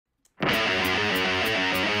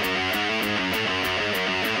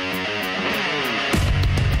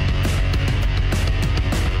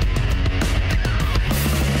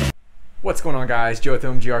What's going on, guys? Joe with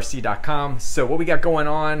OMGRC.com. So what we got going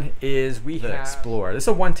on is we have the Explorer. This is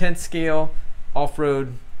a 1/10 scale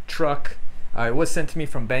off-road truck. It was sent to me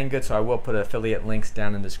from Banggood, so I will put affiliate links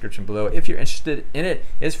down in the description below if you're interested in it.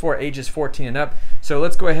 It is for ages 14 and up. So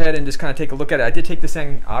let's go ahead and just kind of take a look at it. I did take this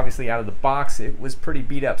thing obviously out of the box. It was pretty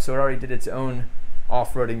beat up, so it already did its own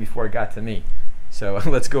off-roading before it got to me. So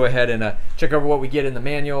let's go ahead and check over what we get in the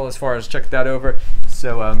manual as far as check that over.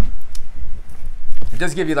 So it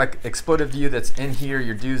does give you like explosive view that's in here,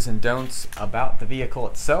 your do's and don'ts about the vehicle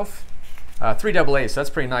itself. 3 AA, so that's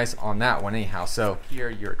pretty nice on that one anyhow. So here,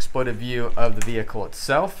 your explosive view of the vehicle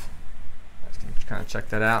itself. Let's kind of check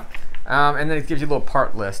that out. And then it gives you a little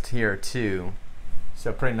part list here too.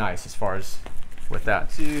 So pretty nice as far as with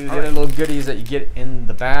that. The other little goodies that you get in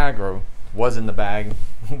the bag, or was in the bag,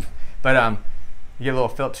 but you get a little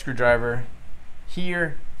Phillips screwdriver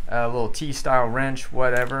here, a little T-style wrench,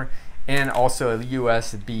 whatever, and also a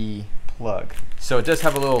USB plug. So it does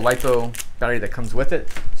have a little LiPo battery that comes with it.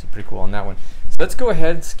 So pretty cool on that one. So let's go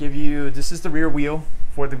ahead and give you, this is the rear wheel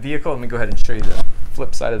for the vehicle. Let me go ahead and show you the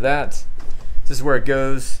flip side of that. This is where it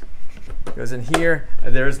goes. It goes in here.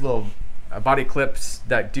 There's little body clips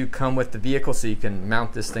that do come with the vehicle, so you can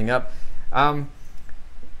mount this thing up.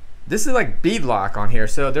 This is like bead lock on here.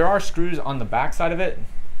 So there are screws on the back side of it.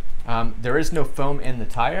 There is no foam in the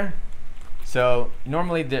tire. So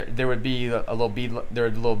normally there would be a little bead, there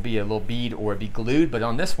would be a little bead or it'd be glued, but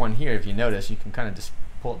on this one here, if you notice, you can kind of just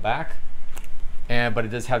pull it back, but it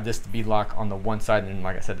does have this bead lock on the one side, and then,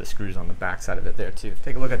 like I said, the screws on the back side of it there too.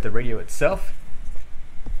 Take a look at the radio itself.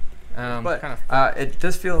 It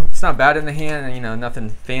does feel, it's not bad in the hand, you know, nothing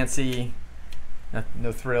fancy,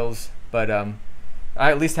 no thrills, but it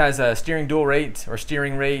at least has a steering dual rate or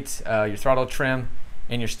steering rate, your throttle trim,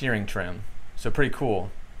 and your steering trim. So pretty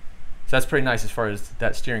cool. So that's pretty nice as far as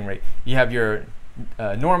that steering rate. You have your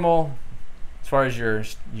normal as far as your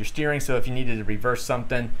steering, so if you needed to reverse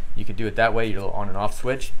something, you could do it that way, your little on and off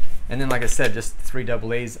switch. And then, like I said, just 3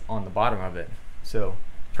 AA's on the bottom of it. So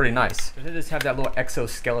pretty nice. They just have that little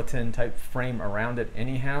exoskeleton type frame around it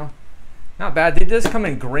anyhow. Not bad. They does come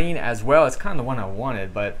in green as well. It's kind of the one I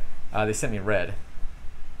wanted, but they sent me red.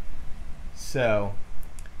 So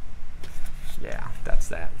yeah, that's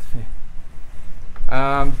that.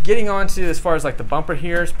 Getting on to as far as like the bumper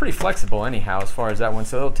here, it's pretty flexible anyhow as far as that one.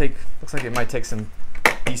 So it'll take, looks like it might take some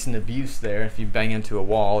decent abuse there if you bang into a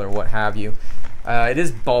wall or what have you. It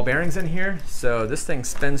is ball bearings in here, so this thing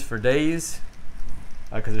spins for days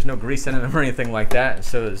because there's no grease in them or anything like that. And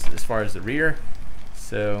so as far as the rear,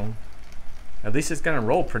 so at least it's gonna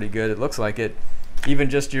roll pretty good. It looks like it. Even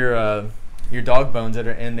just your dog bones that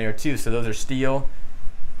are in there too. So those are steel.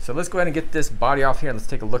 So let's go ahead and get this body off here. Let's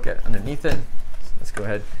take a look at underneath it. Let's go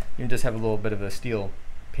ahead. You can just have a little bit of a steel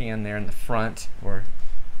pan there in the front, or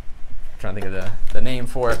I'm trying to think of the name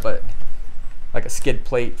for it, but like a skid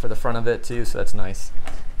plate for the front of it too, so that's nice.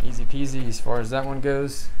 Easy peasy as far as that one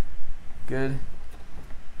goes. Good.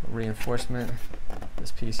 Reinforcement,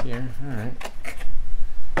 this piece here. All right.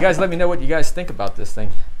 You guys let me know what you guys think about this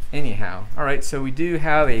thing anyhow. All right, so we do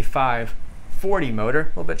have a 540 motor, a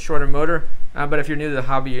little bit shorter motor. But if you're new to the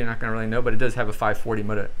hobby, you're not going to really know, but it does have a 540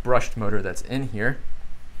 motor, brushed motor that's in here.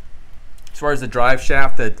 As far as the drive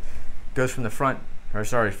shaft that goes from the front, or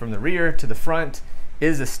sorry, from the rear to the front,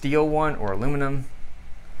 is a steel one or aluminum.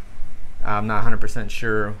 I'm not 100%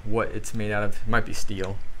 sure what it's made out of. It might be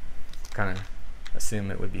steel. Kind of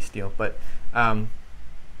assume it would be steel, but all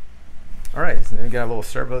right. So we got a little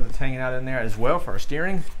servo that's hanging out in there as well for our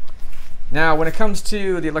steering. Now, when it comes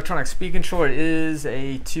to the electronic speed controller, it is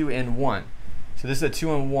a 2-in-1. So this is a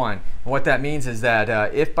 2-in-1. And what that means is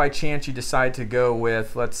that if by chance you decide to go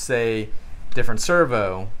with, let's say, different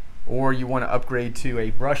servo, or you want to upgrade to a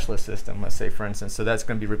brushless system, let's say for instance, so that's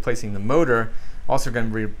going to be replacing the motor, also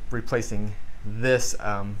going to be replacing this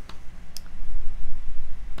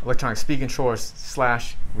electronic speed controller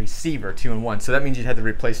 / receiver 2-in-1. So that means you'd have to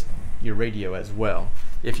replace your radio as well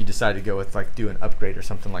if you decide to go with like do an upgrade or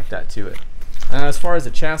something like that to it. As far as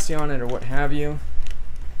the chassis on it or what have you,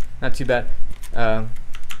 not too bad.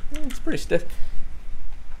 It's pretty stiff.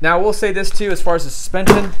 Now we'll say this too, as far as the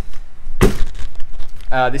suspension,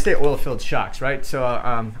 they say oil-filled shocks, right? So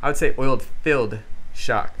I would say oil-filled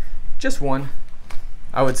shock, just one.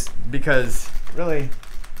 I would, because really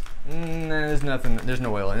there's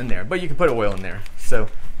no oil in there, but you can put oil in there. So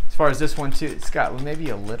as far as this one too, it's got maybe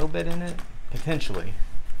a little bit in it, potentially.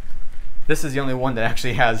 This is the only one that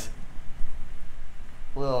actually has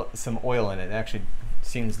some oil in it. It actually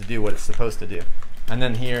seems to do what it's supposed to do. And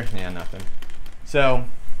then here, yeah, nothing. So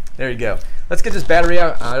there you go. Let's get this battery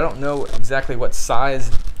out. I don't know exactly what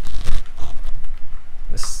size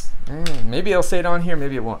this Maybe it'll say it on here,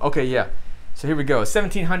 maybe it won't. Okay, yeah. So here we go.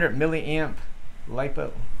 1700 milliamp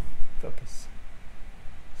LiPo. Focus.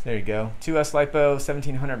 So there you go. 2S LiPo,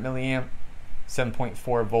 1700 milliamp,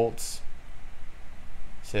 7.4 volts.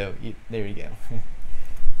 So there you go.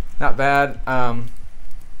 Not bad.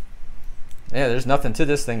 Yeah, there's nothing to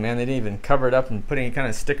this thing, man. They didn't even cover it up and put any kind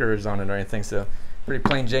of stickers on it or anything. So pretty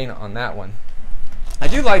plain Jane on that one. I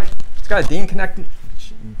do like, it's got a DIN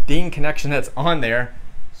connection that's on there.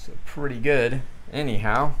 So pretty good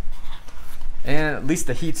anyhow. And at least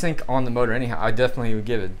the heatsink on the motor anyhow. I definitely would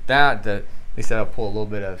give it that. At least that'll pull a little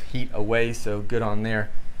bit of heat away. So good on there.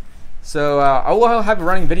 So I will have a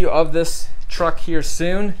running video of this truck here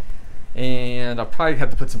soon. And I'll probably have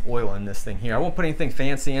to put some oil in this thing here. I won't put anything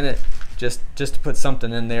fancy in it. Just to put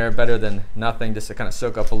something in there, better than nothing, just to kind of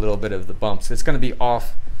soak up a little bit of the bumps. It's going to be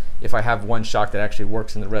off if I have one shock that actually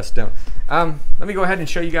works and the rest don't. Let me go ahead and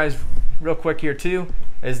show you guys real quick here too,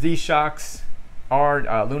 as these shocks are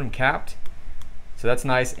aluminum capped, so that's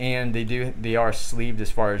nice, and they are sleeved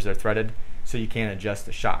as far as they're threaded, so you can adjust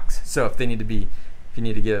the shocks. So if you need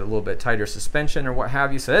to get a little bit tighter suspension or what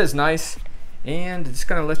have you, so that is nice. And it's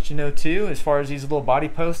going to let you know too, as far as these little body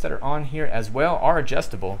posts that are on here as well are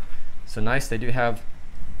adjustable. So nice, they do have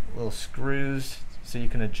little screws so you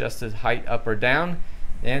can adjust the height up or down.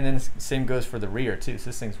 And then the same goes for the rear too. So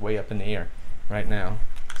this thing's way up in the air right now.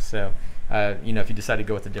 So you know, if you decide to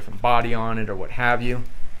go with a different body on it or what have you.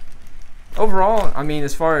 Overall, I mean,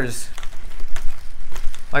 as far as,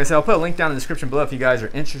 like I said, I'll put a link down in the description below if you guys are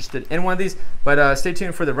interested in one of these. But stay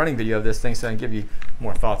tuned for the running video of this thing so I can give you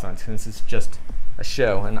more thoughts on it, since it's just a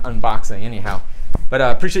show, an unboxing anyhow. But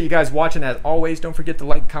appreciate you guys watching as always. Don't forget to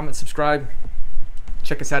like, comment, subscribe.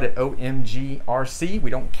 Check us out at OMGRC. We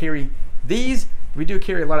don't carry these. We do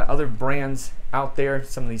carry a lot of other brands out there,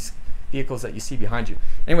 some of these vehicles that you see behind you.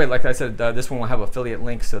 Anyway, like I said, this one will have affiliate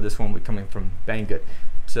links, so this one will be coming from Banggood.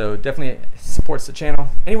 So definitely supports the channel.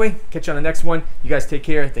 Anyway, catch you on the next one. You guys take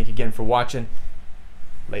care. Thank you again for watching.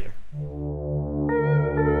 Later.